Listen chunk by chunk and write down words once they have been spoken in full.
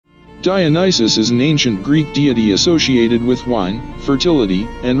Dionysus is an ancient Greek deity associated with wine, fertility,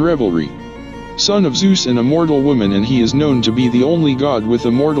 and revelry. Son of Zeus and a mortal woman, and he is known to be the only god with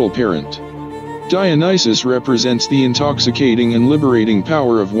a mortal parent. Dionysus represents the intoxicating and liberating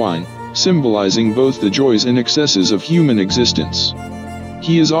power of wine, symbolizing both the joys and excesses of human existence.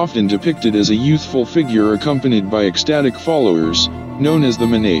 He is often depicted as a youthful figure accompanied by ecstatic followers, known as the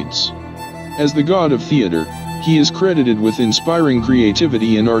Maenades. As the god of theater, he is credited with inspiring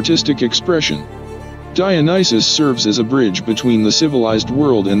creativity and artistic expression. Dionysus serves as a bridge between the civilized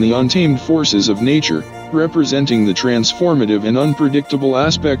world and the untamed forces of nature, representing the transformative and unpredictable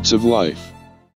aspects of life.